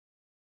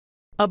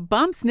A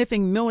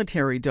bomb-sniffing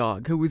military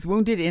dog who was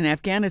wounded in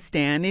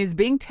Afghanistan is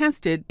being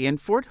tested in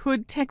Fort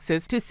Hood,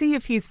 Texas, to see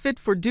if he's fit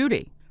for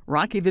duty.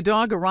 Rocky the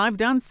dog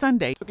arrived on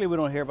Sunday. Typically, we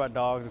don't hear about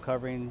dogs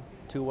recovering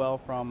too well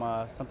from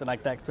something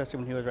like that, especially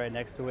when he was right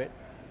next to it.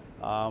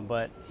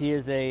 But he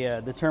is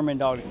a determined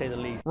dog, to say the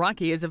least.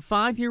 Rocky is a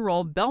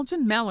 5-year-old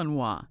Belgian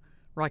Malinois.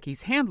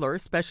 Rocky's handler,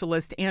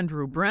 specialist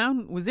Andrew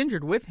Brown, was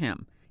injured with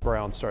him.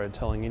 Brown started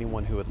telling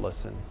anyone who would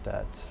listen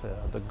that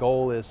the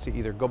goal is to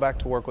either go back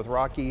to work with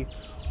Rocky,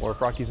 or if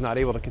Rocky's not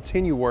able to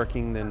continue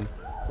working, then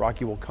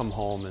Rocky will come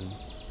home and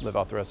live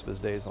out the rest of his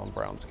days on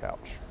Brown's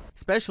couch.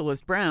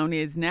 Specialist Brown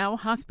is now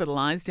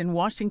hospitalized in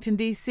Washington,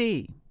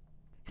 D.C.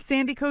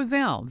 Sandy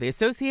Kozel, The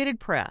Associated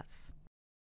Press.